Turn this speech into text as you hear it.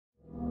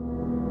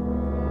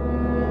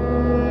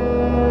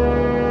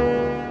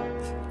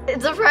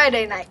It's a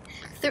Friday night.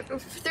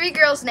 Three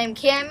girls named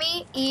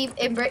Cammie, Eve,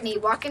 and Brittany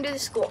walk into the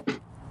school.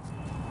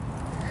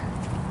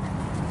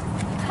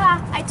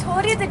 Ha, I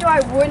told you the door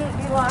wouldn't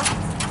be locked.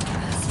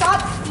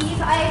 Stop,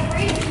 Eve. I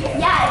agree with you.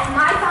 Yeah, it's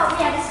my fault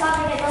we had to stop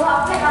and get the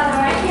lockpick on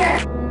right here.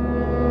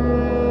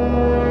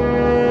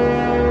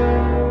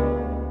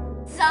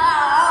 So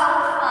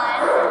fun.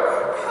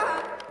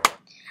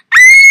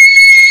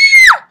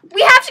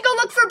 We have to go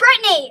look for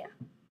Brittany!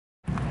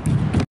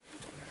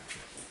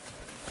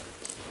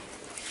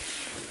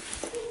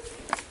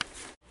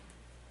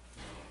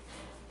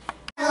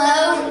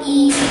 Hello,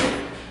 Eve.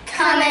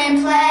 Come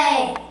and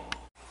play.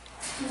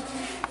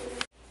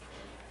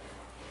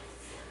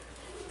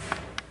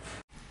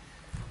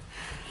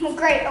 Well,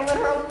 great, a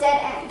literal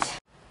dead end.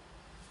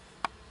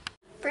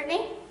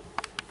 Brittany?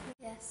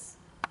 Yes.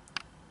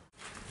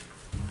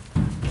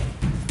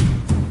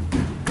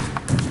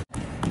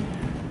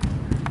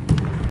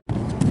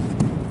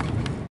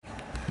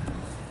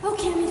 Oh,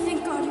 Cammie,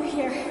 thank God you're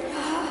here.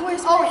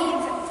 Where's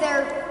Eve,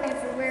 they're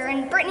everywhere,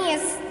 and Brittany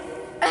is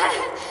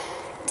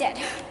dead.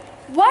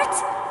 What?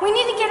 We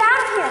need to get out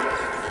of here.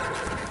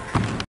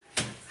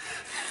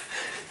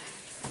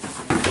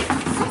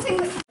 Something.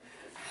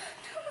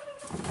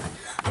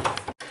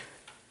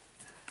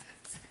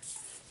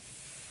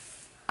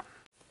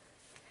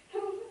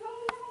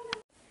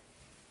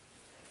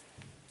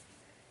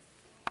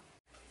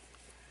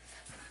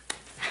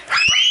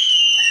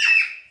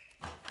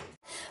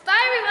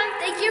 Bye everyone,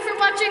 thank you for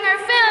watching our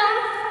film.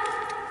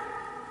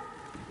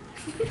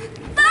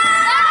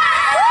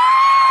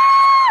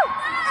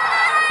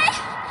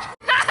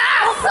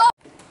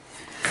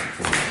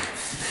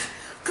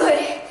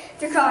 Good,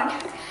 they're gone.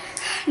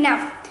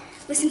 Now,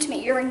 listen to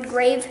me, you're in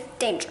grave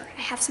danger.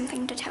 I have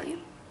something to tell you.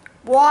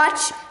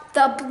 Watch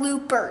the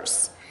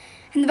bloopers.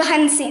 And the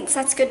behind the scenes,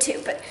 that's good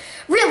too, but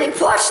really,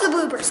 watch the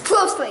bloopers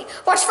closely.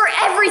 Watch for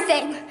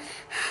everything.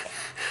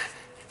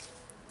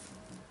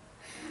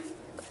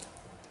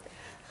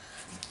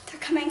 They're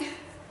coming.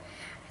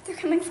 They're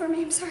coming for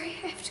me, I'm sorry,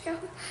 I have to go.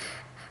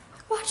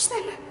 Watch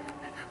them,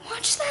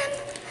 watch them.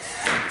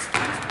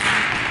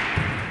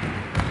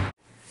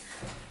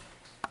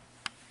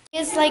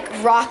 Is like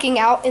rocking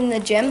out in the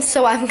gym,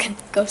 so I'm gonna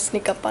go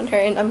sneak up on her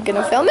and I'm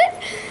gonna film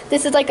it.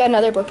 This is like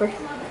another blooper.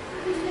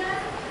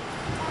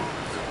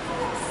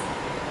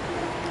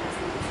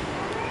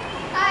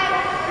 Hi,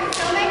 are you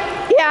filming?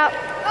 Yeah.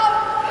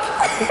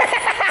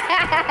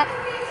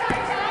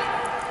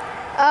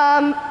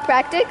 Oh.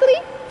 Practically?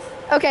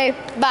 Okay,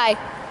 bye.